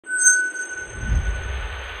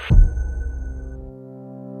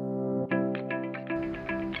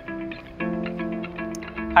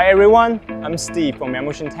Hi everyone, I'm Steve from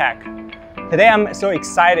Mammotion Tech. Today I'm so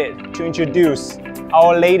excited to introduce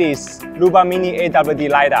our latest LUBA Mini AWD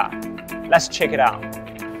LiDAR. Let's check it out.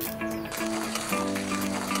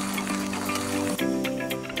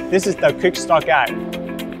 This is the quick start guide.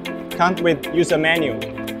 Comes with user manual.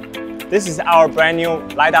 This is our brand new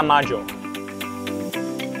LiDAR module.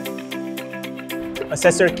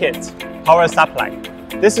 Accessory kit, power supply.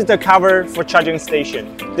 This is the cover for charging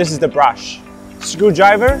station. This is the brush,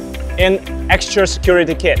 screwdriver, and extra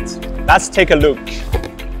security kit. Let's take a look.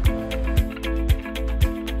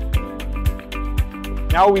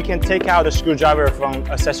 Now we can take out the screwdriver from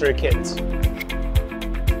accessory kit.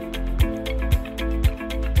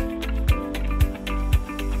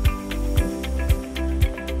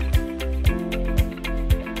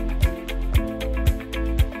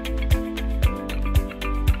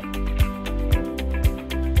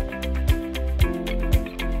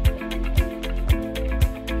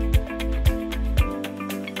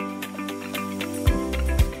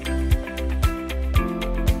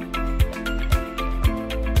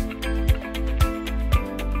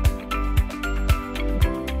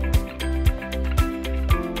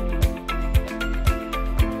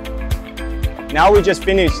 Now we just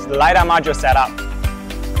finished the LiDAR module setup.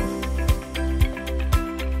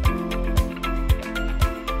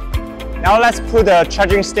 Now let's put the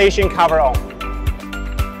charging station cover on.